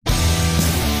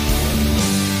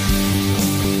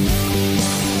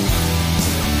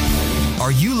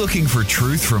Are you looking for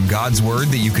truth from God's Word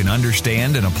that you can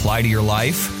understand and apply to your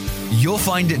life? You'll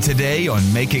find it today on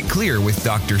Make It Clear with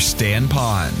Dr. Stan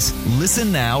Ponz.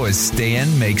 Listen now as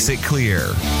Stan makes it clear.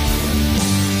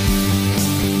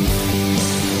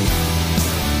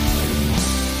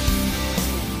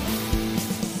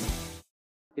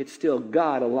 It's still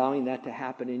God allowing that to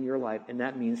happen in your life, and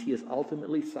that means He is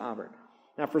ultimately sovereign.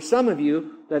 Now, for some of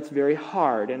you, that's very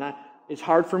hard, and it's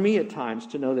hard for me at times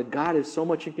to know that God is so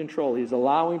much in control. He's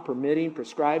allowing, permitting,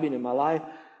 prescribing in my life.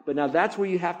 But now that's where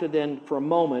you have to then, for a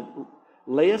moment,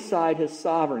 lay aside His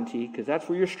sovereignty, because that's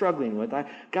where you're struggling with.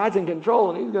 God's in control,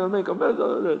 and He's going to make a mess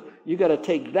of it. You got to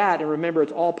take that and remember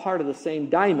it's all part of the same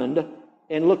diamond,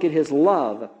 and look at His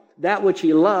love. That which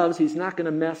He loves, He's not going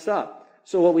to mess up.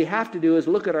 So what we have to do is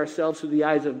look at ourselves through the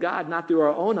eyes of God, not through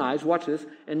our own eyes, watch this,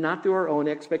 and not through our own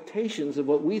expectations of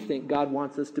what we think God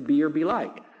wants us to be or be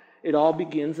like. It all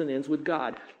begins and ends with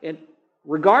God. And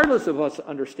regardless of us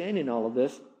understanding all of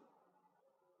this,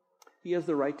 He has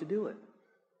the right to do it.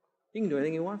 He can do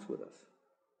anything He wants with us.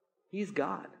 He's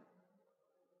God.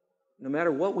 No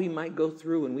matter what we might go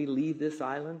through when we leave this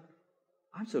island,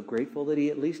 I'm so grateful that He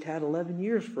at least had 11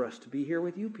 years for us to be here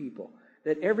with you people.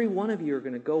 That every one of you are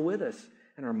going to go with us.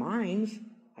 And our minds,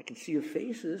 I can see your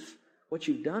faces, what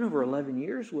you've done over 11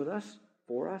 years with us,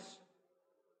 for us,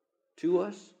 to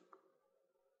us.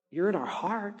 You're in our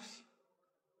hearts.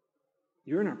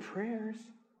 You're in our prayers.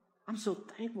 I'm so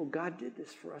thankful God did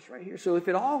this for us right here. So if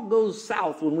it all goes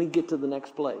south when we get to the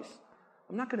next place,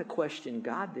 I'm not going to question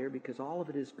God there, because all of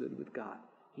it is good with God.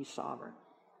 He's sovereign.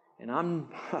 And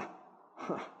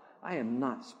I am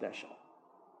not special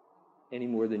any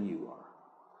more than you are.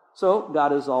 So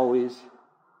God is always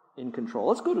in control.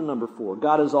 Let's go to number 4.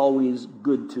 God is always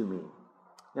good to me.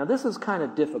 Now this is kind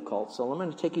of difficult, so I'm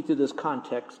going to take you through this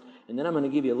context, and then I'm going to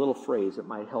give you a little phrase that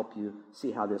might help you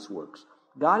see how this works.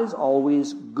 God is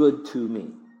always good to me.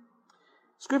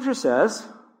 Scripture says,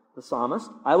 the psalmist,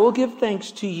 I will give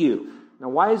thanks to you. Now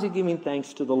why is he giving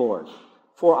thanks to the Lord?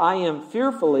 For I am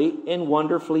fearfully and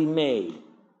wonderfully made.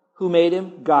 Who made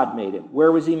him? God made him.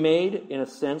 Where was he made? In a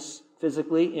sense,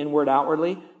 physically, inward,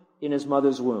 outwardly, in his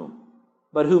mother's womb.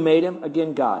 But who made him?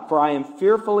 Again, God. For I am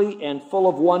fearfully and full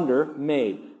of wonder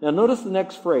made. Now notice the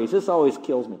next phrase. This always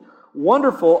kills me.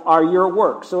 Wonderful are your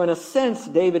works. So in a sense,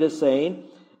 David is saying,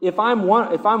 if I'm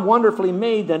wonderfully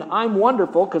made, then I'm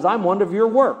wonderful because I'm one of your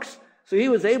works. So he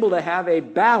was able to have a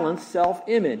balanced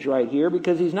self-image right here,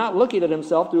 because he's not looking at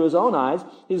himself through his own eyes.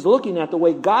 He's looking at the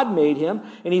way God made him,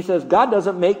 and he says, God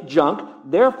doesn't make junk,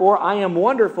 therefore I am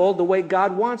wonderful the way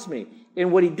God wants me.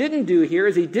 And what he didn't do here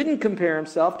is he didn't compare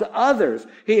himself to others.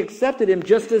 He accepted him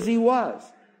just as he was.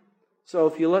 So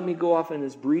if you let me go off on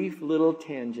this brief little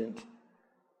tangent,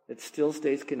 it still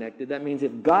stays connected. That means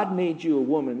if God made you a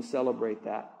woman, celebrate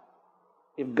that.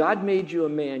 If God made you a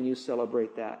man, you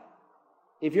celebrate that.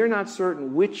 If you're not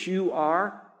certain which you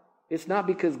are, it's not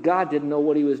because God didn't know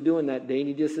what He was doing that day and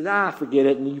He just says, forget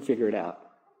it, and you figure it out.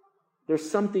 There's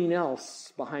something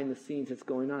else behind the scenes that's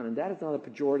going on, and that is not a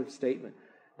pejorative statement.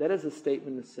 That is a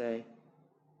statement to say,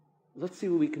 let's see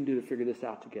what we can do to figure this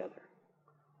out together.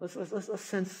 Let's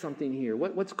sense something here.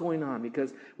 What's going on?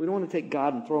 Because we don't want to take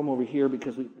God and throw Him over here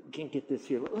because we can't get this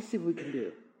here. Let's see what we can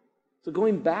do. So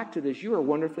going back to this, you are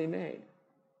wonderfully made.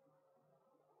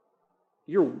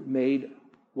 You're made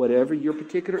whatever your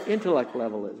particular intellect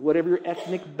level is, whatever your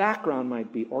ethnic background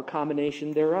might be, or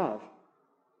combination thereof.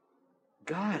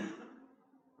 God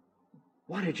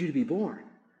wanted you to be born.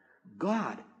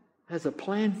 God has a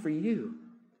plan for you,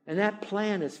 and that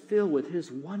plan is filled with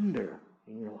His wonder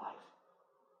in your life.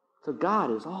 So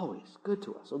God is always good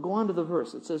to us. So go on to the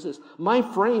verse. It says this, my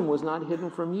frame was not hidden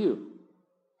from you.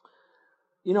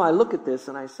 You know, I look at this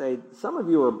and I say, some of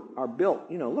you are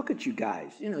built, look at you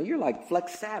guys. You're like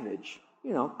Flex Savage,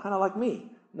 kind of like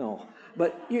me. No.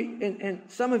 But and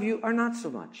some of you are not so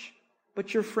much.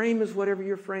 But your frame is whatever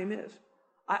your frame is.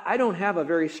 I don't have a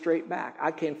very straight back.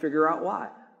 I can't figure out why.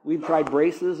 We've tried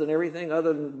braces and everything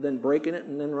other than breaking it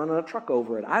and then running a truck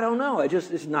over it. I don't know.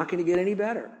 It's not going to get any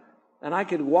better. And I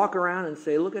could walk around and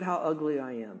say, look at how ugly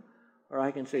I am. Or I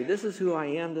can say, this is who I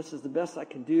am. This is the best I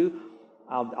can do.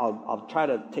 I'll try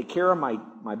to take care of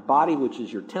my body, which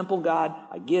is your temple, God.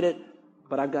 I get it.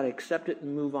 But I've got to accept it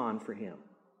and move on for Him.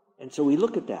 And so we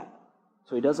look at that.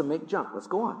 So He doesn't make junk. Let's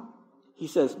go on. He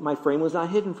says, my frame was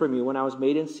not hidden from you when I was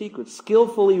made in secret,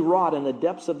 skillfully wrought in the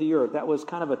depths of the earth. That was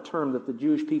kind of a term that the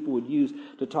Jewish people would use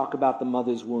to talk about the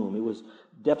mother's womb. It was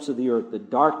depths of the earth, the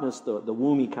darkness, the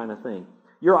womby kind of thing.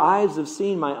 Your eyes have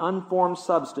seen my unformed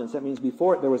substance. That means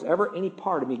before there was ever any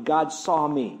part of me, God saw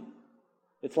me.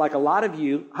 It's like a lot of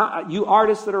you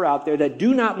artists that are out there that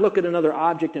do not look at another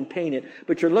object and paint it,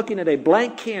 but you're looking at a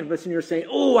blank canvas and you're saying,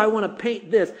 oh, I want to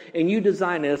paint this, and you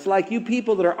design it. It's like you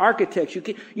people that are architects.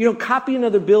 You don't copy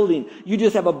another building. You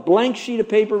just have a blank sheet of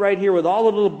paper right here with all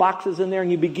the little boxes in there,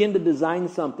 and you begin to design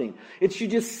something. You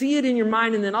just see it in your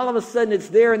mind, and then all of a sudden it's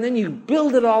there, and then you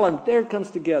build it all, and there it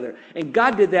comes together. And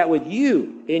God did that with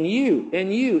you, and you,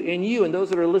 and you, and you, and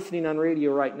those that are listening on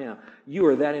radio right now. You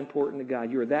are that important to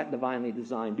God. You are that divinely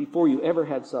designed before you ever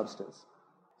had substance.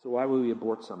 So why would we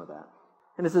abort some of that?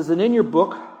 And it says, and in your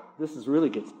book, really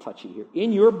gets touchy here.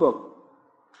 In your book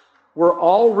were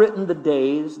all written the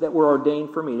days that were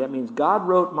ordained for me. That means God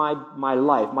wrote my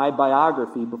life, my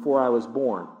biography before I was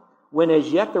born, when as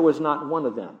yet there was not one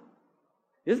of them.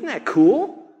 Isn't that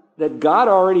cool? That God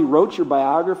already wrote your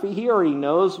biography. He already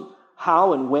knows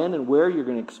how and when and where you're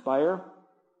going to expire.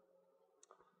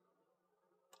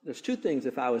 There's two things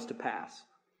if I was to pass,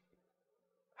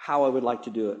 how I would like to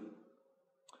do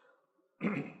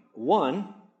it.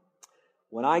 One,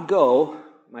 when I go,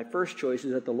 my first choice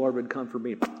is that the Lord would come for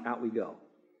me. Out we go.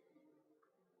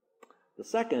 The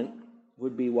second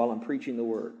would be while I'm preaching the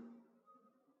Word.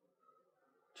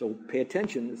 So pay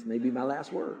attention. This may be my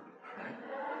last word.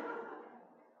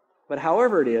 But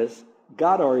however it is,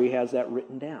 God already has that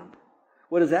written down.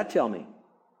 What does that tell me?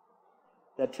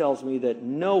 That tells me that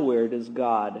nowhere does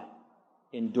God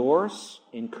endorse,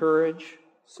 encourage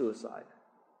suicide.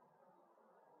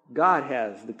 God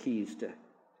has the keys to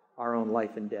our own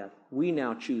life and death. We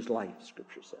now choose life,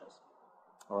 Scripture says.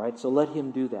 All right, so let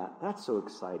Him do that. That's so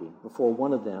exciting. Before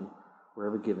one of them were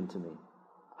ever given to me.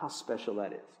 How special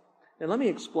that is. And let me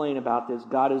explain about this.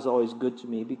 God is always good to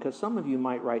me because some of you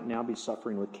might right now be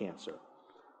suffering with cancer.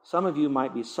 Some of you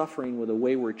might be suffering with a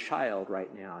wayward child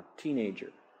right now, a teenager.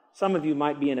 Some of you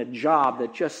might be in a job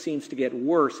that just seems to get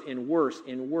worse and worse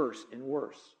and worse and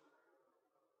worse.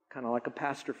 Kind of like a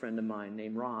pastor friend of mine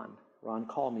named Ron. Ron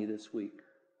called me this week.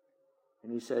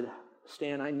 And he said,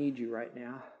 Stan, I need you right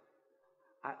now.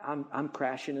 I'm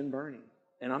crashing and burning.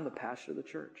 And I'm the pastor of the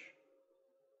church.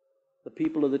 The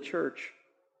people of the church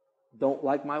don't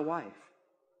like my wife.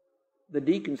 The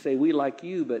deacons say, we like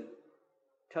you, but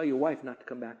tell your wife not to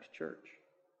come back to church.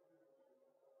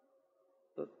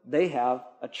 They have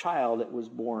a child that was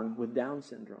born with Down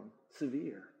syndrome,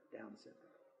 severe Down syndrome.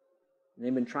 And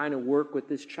they've been trying to work with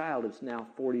this child that's now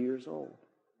 40 years old.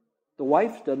 The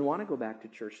wife doesn't want to go back to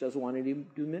church, doesn't want to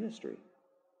do ministry.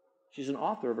 She's an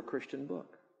author of a Christian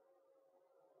book.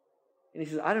 And he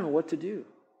says, I don't know what to do.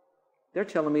 They're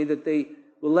telling me that they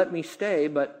will let me stay,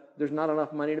 but there's not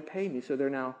enough money to pay me, so they're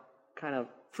now kind of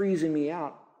freezing me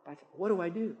out. I said, what do I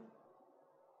do?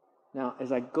 Now,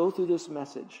 as I go through this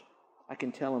message, I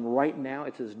can tell him right now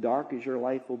it's as dark as your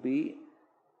life will be,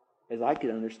 as I could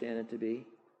understand it to be,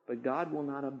 but God will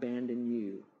not abandon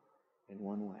you in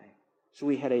one way. So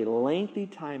we had a lengthy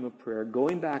time of prayer,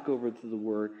 going back over to the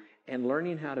Word and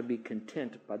learning how to be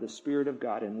content by the Spirit of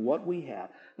God in what we have,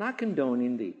 not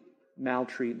condoning the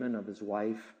maltreatment of his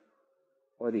wife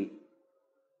or the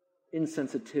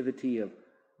insensitivity of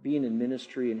being in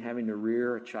ministry and having to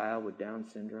rear a child with Down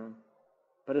syndrome,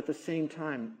 but at the same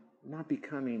time, not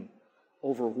becoming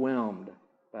overwhelmed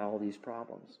by all these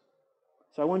problems.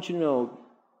 So I want you to know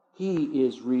he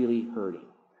is really hurting.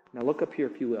 Now look up here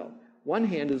if you will. One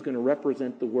hand is going to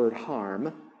represent the word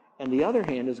harm, and the other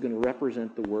hand is going to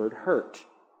represent the word hurt.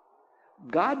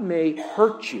 God may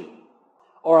hurt you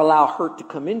or allow hurt to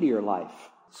come into your life.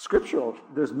 Scriptural,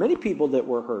 there's many people that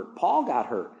were hurt. Paul got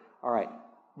hurt. All right.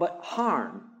 But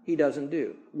harm, he doesn't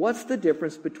do. What's the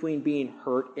difference between being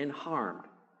hurt and harmed?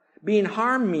 Being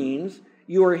harmed means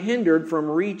you are hindered from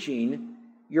reaching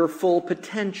your full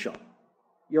potential.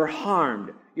 You're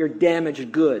harmed. You're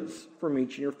damaged goods from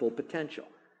reaching your full potential.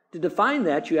 To define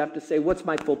that, you have to say, what's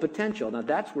my full potential? Now,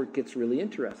 that's where it gets really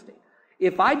interesting.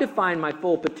 If I define my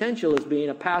full potential as being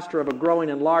a pastor of a growing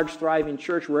and large, thriving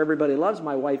church where everybody loves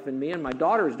my wife and me and my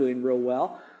daughter is doing real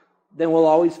well, then we'll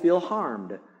always feel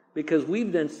harmed because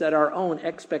we've then set our own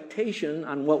expectation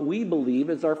on what we believe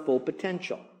is our full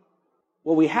potential.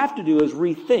 What we have to do is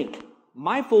rethink.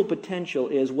 My full potential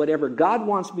is whatever God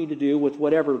wants me to do with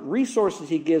whatever resources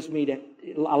He gives me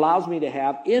allows me to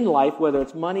have in life, whether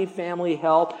it's money, family,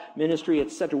 health, ministry,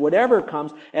 etc., whatever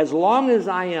comes, as long as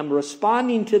I am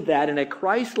responding to that in a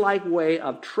Christ-like way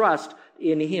of trust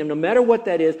in Him, no matter what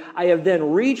that is, I have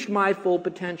then reached my full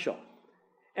potential.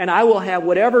 And I will have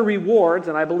whatever rewards,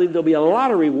 and I believe there'll be a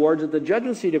lot of rewards at the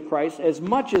judgment seat of Christ, as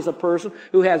much as a person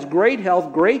who has great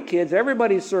health, great kids,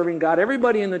 everybody's serving God,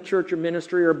 everybody in the church or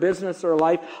ministry or business or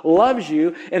life loves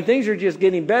you, and things are just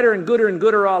getting better and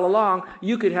gooder all along,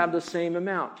 you could have the same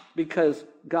amount because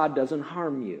God doesn't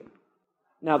harm you.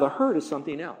 Now, the hurt is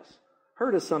something else.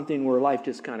 Hurt is something where life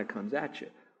just kind of comes at you.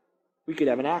 We could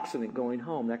have an accident going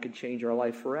home. That could change our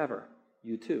life forever.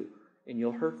 You too. And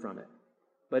you'll hurt from it.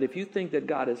 But if you think that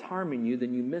God is harming you,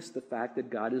 then you miss the fact that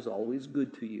God is always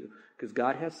good to you. Because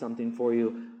God has something for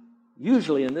you,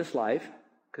 usually in this life,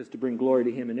 because to bring glory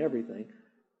to Him in everything,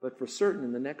 but for certain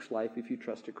in the next life if you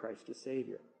trusted Christ as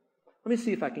Savior. Let me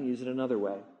see if I can use it another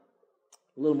way,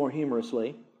 a little more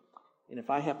humorously. And if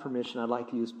I have permission, I'd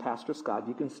like to use Pastor Scott.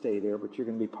 You can stay there, but you're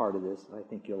going to be part of this, and I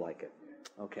think you'll like it.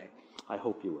 Okay, I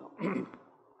hope you will.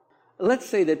 Let's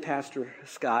say that Pastor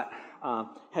Scott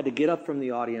had to get up from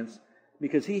the audience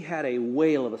because he had a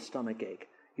whale of a stomach ache.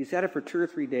 He's had it for 2 or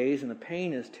 3 days, and the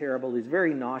pain is terrible. He's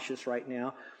very nauseous right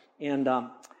now. And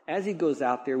as he goes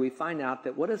out there, we find out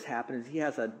that what has happened is he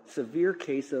has a severe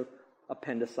case of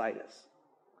appendicitis.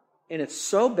 And it's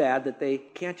so bad that they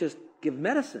can't just give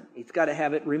medicine. He's got to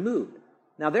have it removed.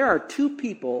 Now, there are 2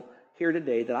 people here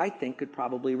today that I think could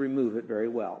probably remove it very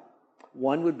well.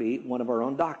 One would be one of our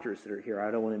own doctors that are here.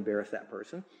 I don't want to embarrass that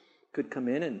person. Could come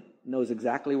in and knows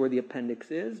exactly where the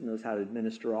appendix is, knows how to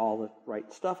administer all the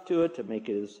right stuff to it to make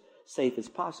it as safe as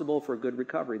possible for a good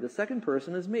recovery. The second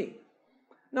person is me.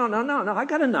 No. I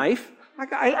got a knife.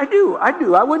 I do.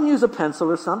 I wouldn't use a pencil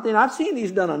or something. I've seen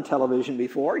these done on television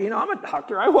before. You know, I'm a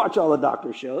doctor. I watch all the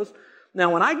doctor shows.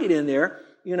 Now, when I get in there,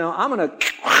 you know, I'm going to...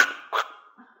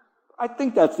 I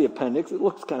think that's the appendix. It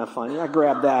looks kind of funny. I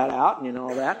grab that out and, you know,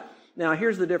 all that. Now,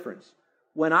 here's the difference.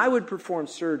 When I would perform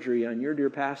surgery on your dear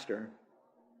pastor,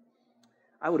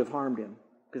 I would have harmed him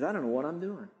because I don't know what I'm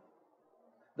doing.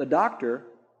 The doctor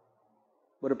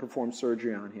would have performed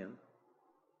surgery on him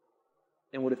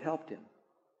and would have helped him.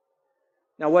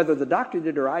 Now, whether the doctor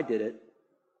did or I did it,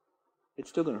 it's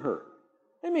still going to hurt.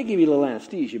 They may give you a little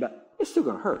anesthesia, but it's still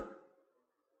going to hurt.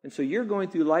 And so you're going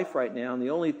through life right now, and the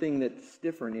only thing that's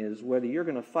different is whether you're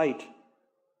going to fight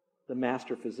the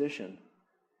master physician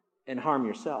and harm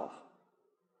yourself,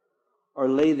 or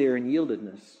lay there in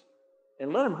yieldedness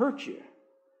and let him hurt you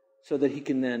so that he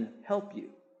can then help you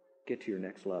get to your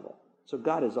next level. So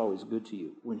God is always good to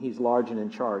you when He's large and in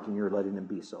charge and you're letting Him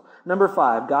be so. Number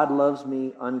 5, God loves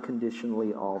me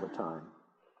unconditionally all the time.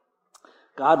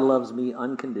 God loves me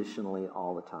unconditionally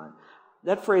all the time.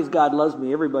 That phrase, God loves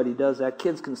me, everybody does that.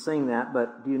 Kids can sing that,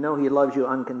 but do you know He loves you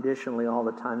unconditionally all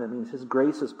the time? That means His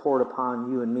grace is poured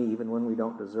upon you and me even when we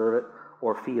don't deserve it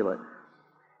or feel it.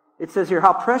 It says here,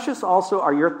 how precious also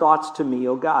are your thoughts to me,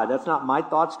 O God. That's not my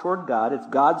thoughts toward God. It's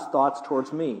God's thoughts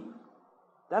towards me.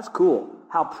 That's cool.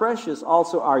 How precious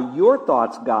also are your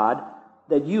thoughts, God,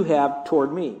 that you have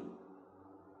toward me.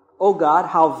 O God,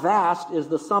 how vast is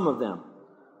the sum of them.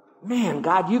 Man,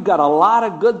 God, you've got a lot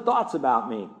of good thoughts about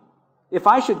me. If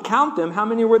I should count them, how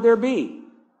many would there be?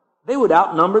 They would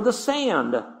outnumber the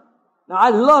sand. Now, I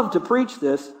love to preach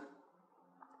this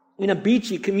in a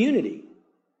beachy community.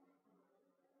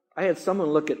 I had someone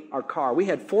look at our car. We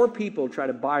had 4 people try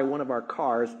to buy one of our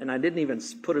cars, and I didn't even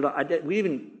put it up. We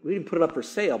didn't put it up for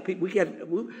sale.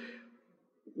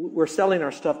 We're selling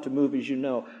our stuff to move, as you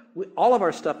know. All of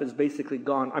our stuff is basically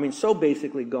gone. I mean, so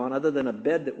basically gone, other than a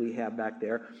bed that we have back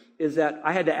there, is that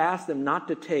I had to ask them not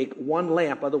to take one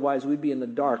lamp, otherwise we'd be in the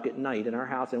dark at night in our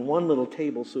house, and one little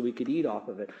table so we could eat off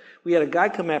of it. We had a guy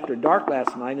come after dark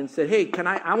last night and said, hey,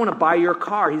 I want to buy your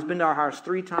car. He's been to our house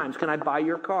 3 times. Can I buy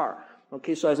your car?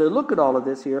 Okay, so as I look at all of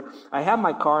this here, I have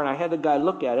my car, and I had the guy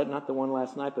look at it, not the one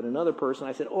last night, but another person.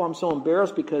 I said, oh, I'm so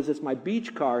embarrassed because it's my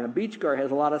beach car, and a beach car has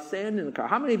a lot of sand in the car.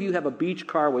 How many of you have a beach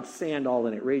car with sand all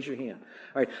in it? Raise your hand.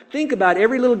 All right, think about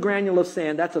every little granule of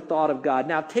sand. That's a thought of God.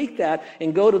 Now take that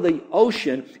and go to the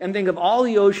ocean and think of all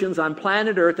the oceans on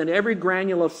planet Earth and every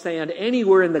granule of sand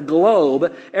anywhere in the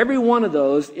globe. Every one of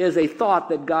those is a thought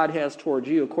that God has towards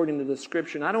you, according to the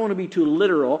Scripture. And I don't want to be too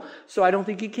literal, so I don't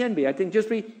think you can be. I think just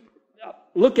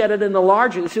look at it in the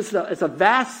larger. It's a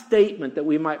vast statement that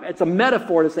it's a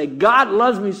metaphor to say, God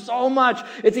loves me so much.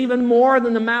 It's even more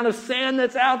than the amount of sand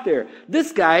that's out there.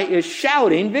 This guy is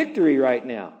shouting victory right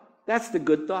now. That's the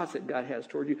good thoughts that God has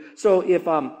toward you. So if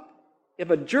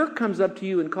a jerk comes up to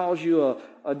you and calls you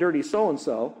a dirty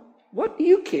so-and-so, what do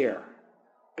you care?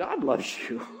 God loves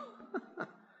you.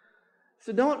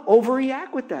 So don't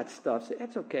overreact with that stuff. Say,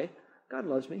 that's okay. God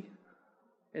loves me.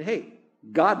 And hey,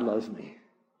 God loves me.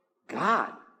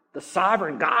 God, the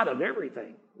sovereign God of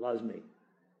everything, loves me.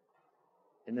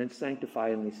 And then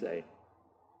sanctifyingly say,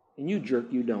 and you jerk,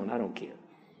 you don't. I don't care.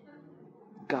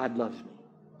 God loves me.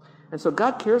 And so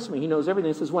God cares for me. He knows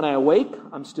everything. He says, when I awake,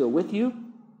 I'm still with you.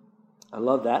 I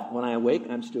love that. When I awake,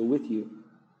 I'm still with you.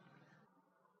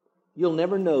 You'll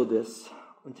never know this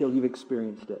until you've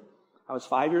experienced it. I was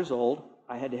 5 years old.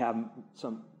 I had to have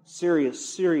some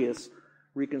serious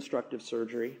reconstructive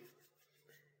surgery.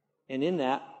 And in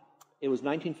that, it was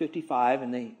 1955,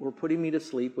 and they were putting me to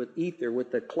sleep with ether,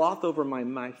 with the cloth over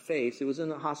my face. It was in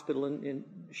the hospital in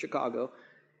Chicago,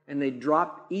 and they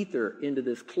dropped ether into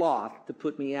this cloth to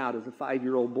put me out as a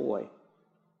 5-year-old boy.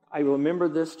 I remember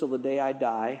this till the day I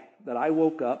die, that I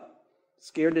woke up,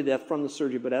 scared to death from the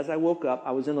surgery, but as I woke up,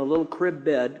 I was in a little crib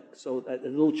bed, so that the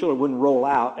little children wouldn't roll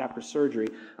out after surgery.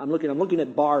 I'm looking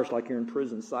at bars like you're in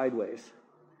prison sideways.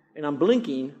 And I'm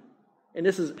blinking, and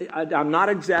I'm not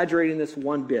exaggerating this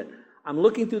one bit. I'm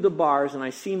looking through the bars, and I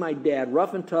see my dad,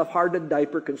 rough and tough,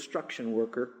 hard-to-diaper construction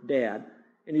worker, Dad,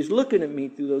 and he's looking at me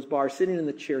through those bars, sitting in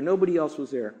the chair. Nobody else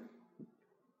was there.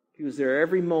 He was there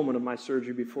every moment of my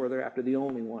surgery, before, thereafter, the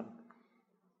only one,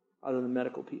 other than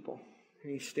medical people.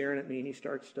 And he's staring at me, and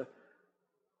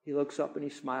he looks up, and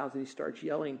he smiles, and he starts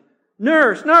yelling,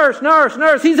 "Nurse, nurse, nurse,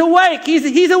 nurse, he's awake,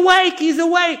 he's awake, he's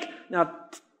awake." Now,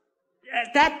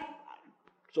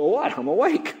 so what? I'm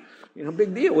awake.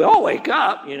 Big deal. We all wake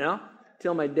up,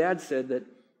 Till my dad said that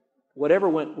whatever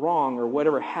went wrong or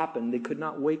whatever happened, they could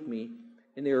not wake me,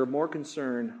 and they were more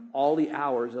concerned all the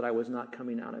hours that I was not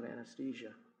coming out of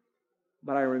anesthesia.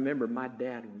 But I remember my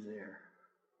dad was there.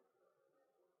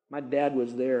 My dad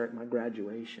was there at my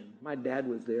graduation. My dad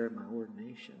was there at my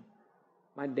ordination.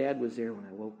 My dad was there when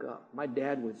I woke up. My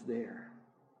dad was there.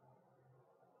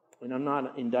 And I'm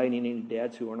not indicting any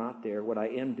dads who are not there. What I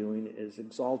am doing is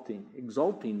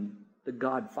exalting the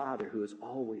God Father who is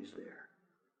always there.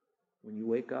 When you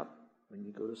wake up, when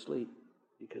you go to sleep,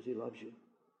 because He loves you.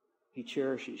 He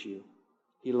cherishes you.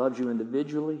 He loves you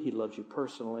individually. He loves you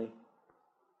personally.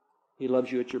 He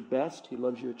loves you at your best. He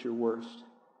loves you at your worst.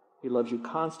 He loves you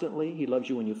constantly. He loves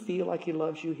you when you feel like He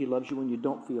loves you. He loves you when you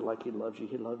don't feel like He loves you.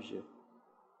 He loves you.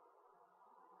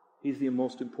 He's the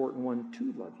most important one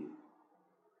to love you.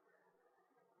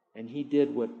 And He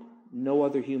did what no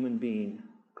other human being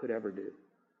could ever do.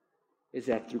 Is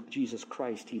that through Jesus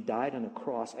Christ, He died on a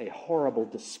cross, a horrible,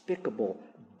 despicable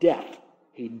death.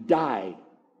 He died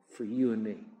for you and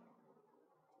me.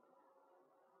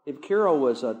 If Carol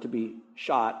was to be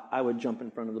shot, I would jump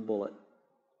in front of the bullet.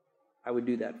 I would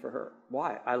do that for her.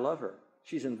 Why? I love her.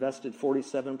 She's invested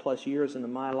 47 plus years into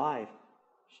my life.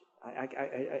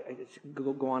 I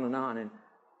go on and on.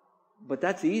 But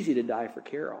that's easy to die for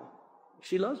Carol.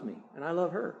 She loves me, and I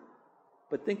love her.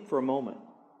 But think for a moment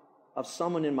of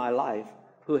someone in my life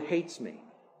who hates me,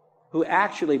 who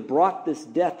actually brought this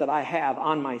death that I have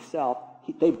on myself.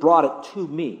 They brought it to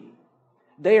me.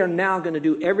 They are now going to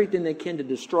do everything they can to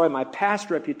destroy my past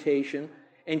reputation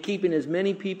and keeping as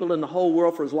many people in the whole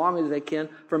world for as long as they can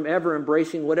from ever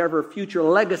embracing whatever future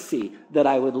legacy that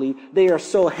I would leave. They are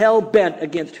so hell-bent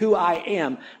against who I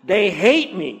am. They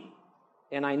hate me.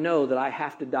 And I know that I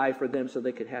have to die for them so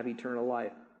they could have eternal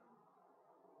life.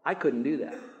 I couldn't do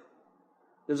that.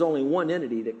 There's only one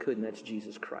entity that could, and that's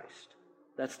Jesus Christ.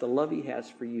 That's the love He has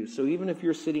for you. So even if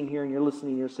you're sitting here and you're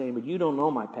listening, you're saying, but you don't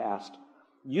know my past.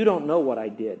 You don't know what I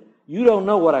did. You don't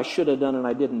know what I should have done and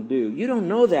I didn't do. You don't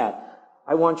know that.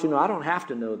 I want you to know I don't have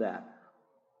to know that.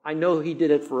 I know He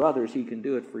did it for others. He can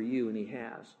do it for you, and He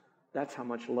has. That's how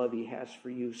much love He has for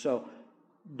you. So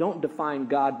don't define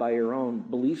God by your own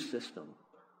belief system.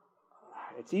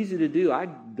 It's easy to do.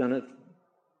 I've done it.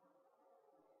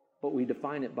 But we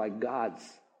define it by God's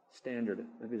standard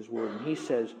of His Word. And He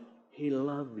says He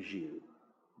loves you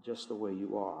just the way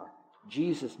you are.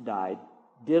 Jesus died,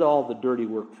 did all the dirty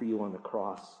work for you on the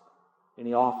cross, and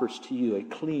He offers to you a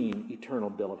clean,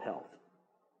 eternal bill of health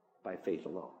by faith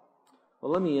alone.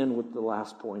 Well, let me end with the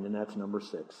last point, and that's number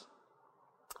 6.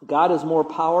 God is more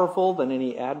powerful than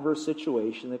any adverse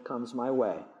situation that comes my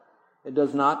way. It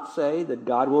does not say that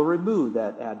God will remove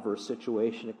that adverse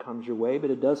situation that comes your way,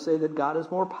 but it does say that God is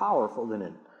more powerful than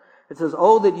it. It says,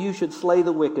 "Oh, that you should slay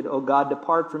the wicked. O God,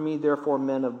 depart from me, therefore,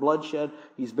 men of bloodshed."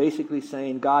 He's basically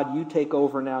saying, God, you take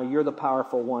over now. You're the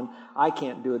powerful one. I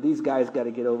can't do it. These guys got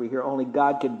to get over here. Only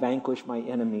God can vanquish my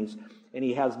enemies. And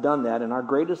He has done that. And our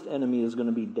greatest enemy is going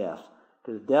to be death.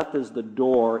 Because death is the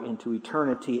door into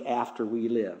eternity after we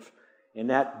live. And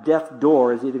that death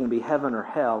door is either going to be heaven or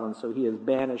hell. And so He has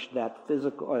banished that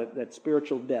that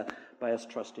spiritual death by us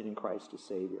trusting in Christ as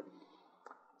Savior.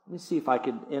 Let me see if I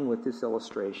could end with this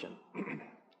illustration.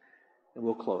 And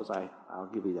we'll close. I'll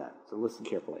give you that. So listen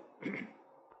carefully.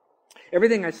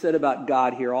 Everything I said about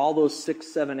God here, all those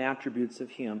 6, 7 attributes of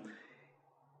Him,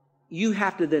 you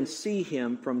have to then see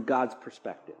Him from God's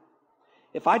perspective.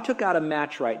 If I took out a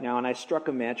match right now and I struck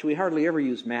a match, we hardly ever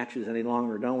use matches any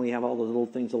longer, don't we? Have all those little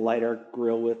things to light our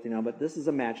grill with, but this is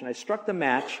a match. And I struck the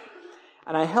match,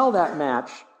 and I held that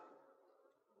match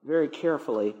very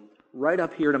carefully right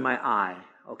up here to my eye,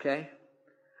 okay?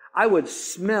 I would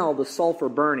smell the sulfur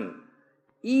burning.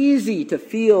 Easy to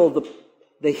feel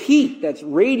the heat that's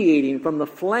radiating from the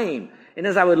flame. And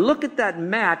as I would look at that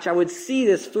match, I would see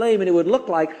this flame, and it would look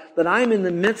like that I'm in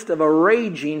the midst of a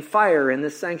raging fire in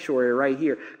this sanctuary right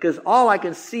here. Because all I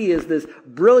can see is this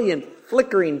brilliant,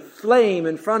 flickering flame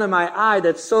in front of my eye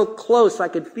that's so close. I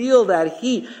could feel that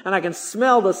heat, and I can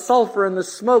smell the sulfur and the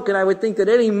smoke, and I would think that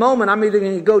any moment I'm either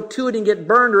going to go to it and get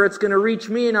burned, or it's going to reach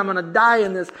me and I'm going to die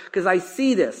in this, because I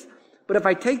see this. But if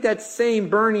I take that same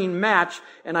burning match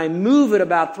and I move it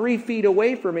about 3 feet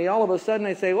away from me, all of a sudden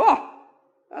I say, whoa,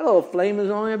 that little flame is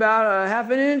only about a half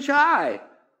an inch high.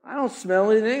 I don't smell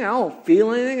anything. I don't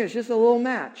feel anything. It's just a little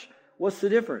match. What's the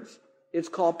difference? It's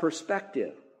called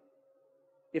perspective.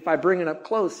 If I bring it up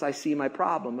close, I see my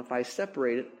problem. If I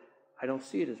separate it, I don't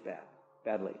see it as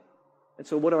badly. And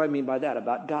so what do I mean by that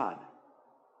about God?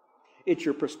 It's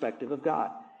your perspective of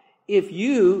God. If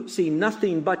you see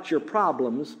nothing but your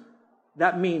problems,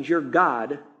 that means your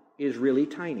God is really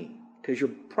tiny, because your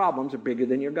problems are bigger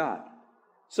than your God.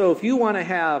 So if you want to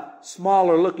have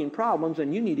smaller looking problems,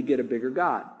 then you need to get a bigger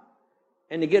God.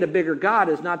 And to get a bigger God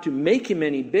is not to make him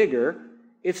any bigger.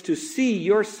 It's to see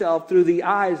yourself through the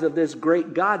eyes of this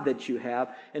great God that you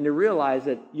have, and to realize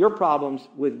that your problems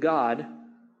with God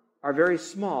are very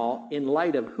small in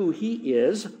light of who he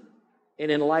is, and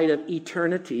in light of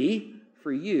eternity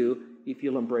for you, if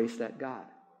you'll embrace that God.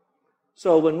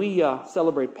 So when we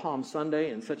celebrate Palm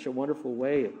Sunday in such a wonderful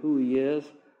way of who he is,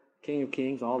 King of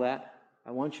Kings, all that, I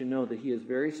want you to know that he is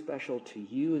very special to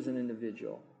you as an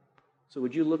individual. So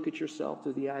would you look at yourself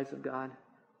through the eyes of God?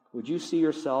 Would you see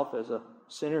yourself as a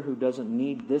sinner who doesn't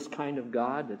need this kind of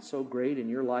God that's so great in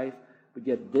your life, but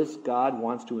yet this God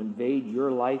wants to invade your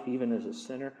life even as a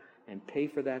sinner and pay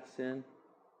for that sin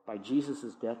by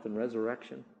Jesus' death and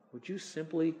resurrection? Would you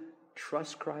simply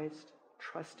trust Christ,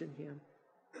 trust in him?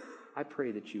 I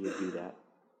pray that you would do that.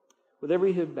 With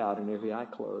every head bowed and every eye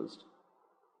closed,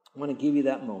 I want to give you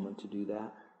that moment to do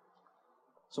that.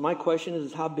 So my question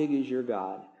is, how big is your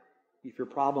God? If your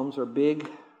problems are big,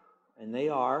 and they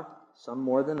are, some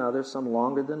more than others, some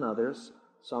longer than others,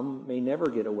 some may never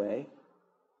get away,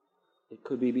 it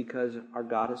could be because our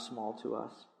God is small to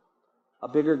us. A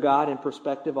bigger God in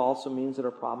perspective also means that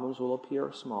our problems will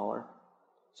appear smaller.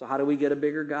 So how do we get a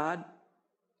bigger God?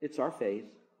 It's our faith.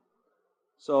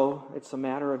 So it's a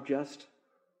matter of just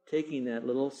taking that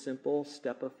little simple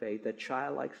step of faith, that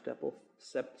childlike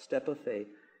step of faith,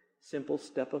 simple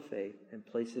step of faith, and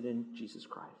place it in Jesus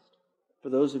Christ. For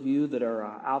those of you that are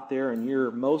out there and you're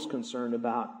most concerned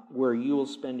about where you will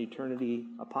spend eternity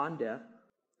upon death,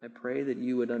 I pray that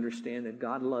you would understand that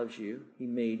God loves you. He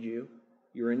made you.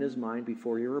 You're in his mind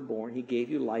before you were born. He gave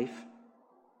you life.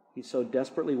 He's so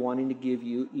desperately wanting to give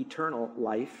you eternal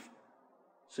life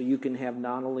so you can have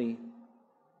not only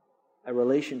a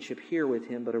relationship here with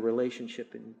him, but a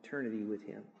relationship in eternity with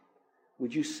him.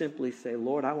 Would you simply say,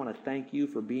 Lord, I want to thank you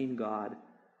for being God.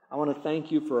 I want to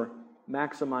thank you for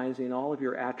maximizing all of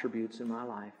your attributes in my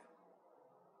life.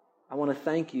 I want to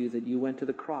thank you that you went to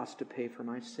the cross to pay for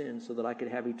my sins so that I could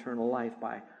have eternal life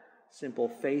by simple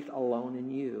faith alone in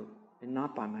you and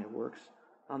not by my works.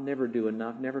 I'll never do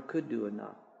enough, never could do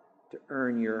enough to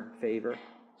earn your favor.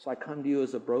 So I come to you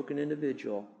as a broken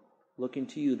individual, looking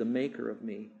to you, the maker of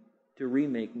me, to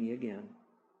remake me again.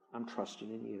 I'm trusting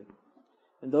in you.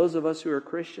 And those of us who are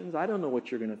Christians, I don't know what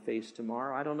you're going to face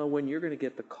tomorrow. I don't know when you're going to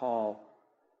get the call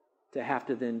to have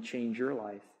to then change your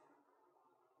life.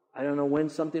 I don't know when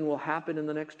something will happen in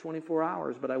the next 24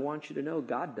 hours, but I want you to know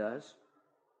God does.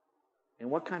 And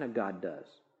what kind of God does?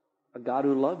 A God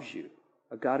who loves you,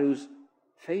 a God who's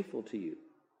faithful to you,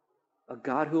 a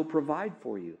God who will provide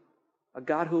for you, a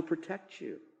God who will protect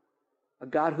you, a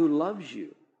God who loves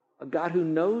you, a God who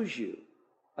knows you,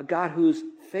 a God who's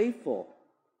faithful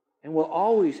and will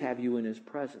always have you in his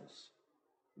presence.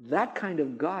 That kind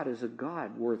of God is a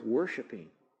God worth worshiping,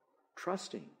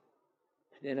 trusting,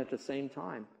 and at the same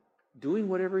time, doing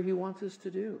whatever he wants us to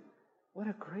do. What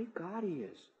a great God he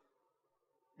is.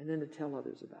 And then to tell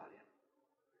others about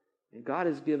him. And God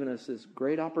has given us this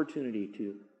great opportunity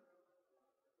to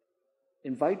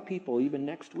invite people even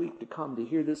next week to come to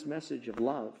hear this message of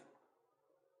love.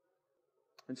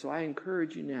 And so I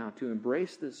encourage you now to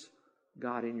embrace this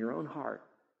God in your own heart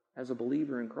as a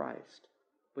believer in Christ,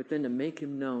 but then to make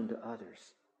him known to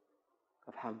others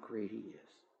of how great he is.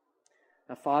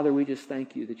 Now, Father, we just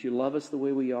thank you that you love us the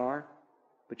way we are,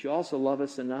 but you also love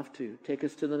us enough to take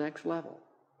us to the next level.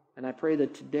 And I pray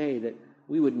that today that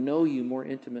we would know you more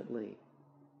intimately,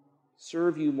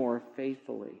 serve you more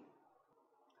faithfully,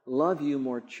 love you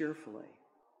more cheerfully.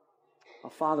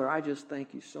 Father, I just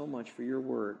thank you so much for your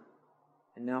word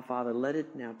And now, Father, let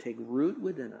it now take root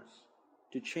within us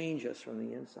to change us from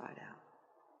the inside out.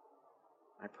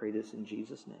 I pray this in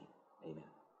Jesus' name. Amen.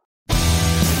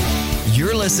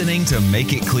 You're listening to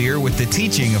Make It Clear with the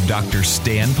teaching of Dr.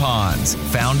 Stan Ponz,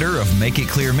 founder of Make It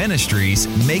Clear Ministries.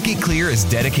 Make It Clear is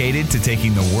dedicated to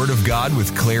taking the Word of God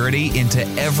with clarity into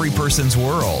every person's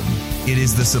world. It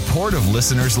is the support of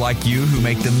listeners like you who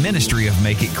make the ministry of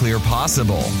Make It Clear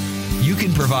possible. You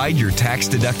can provide your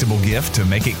tax-deductible gift to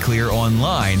Make It Clear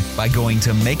online by going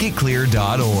to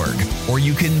makeitclear.org, or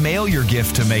you can mail your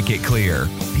gift to Make It Clear,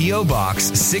 P.O. Box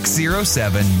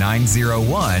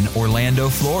 607901, Orlando,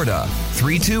 Florida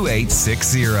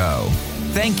 32860.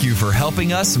 Thank you for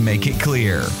helping us make it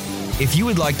clear. If you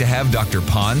would like to have Dr.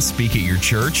 Ponz speak at your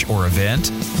church or event,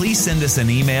 please send us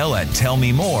an email at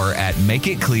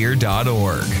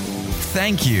tellmemore@makeitclear.org.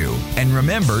 Thank you, and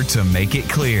remember to make it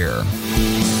clear.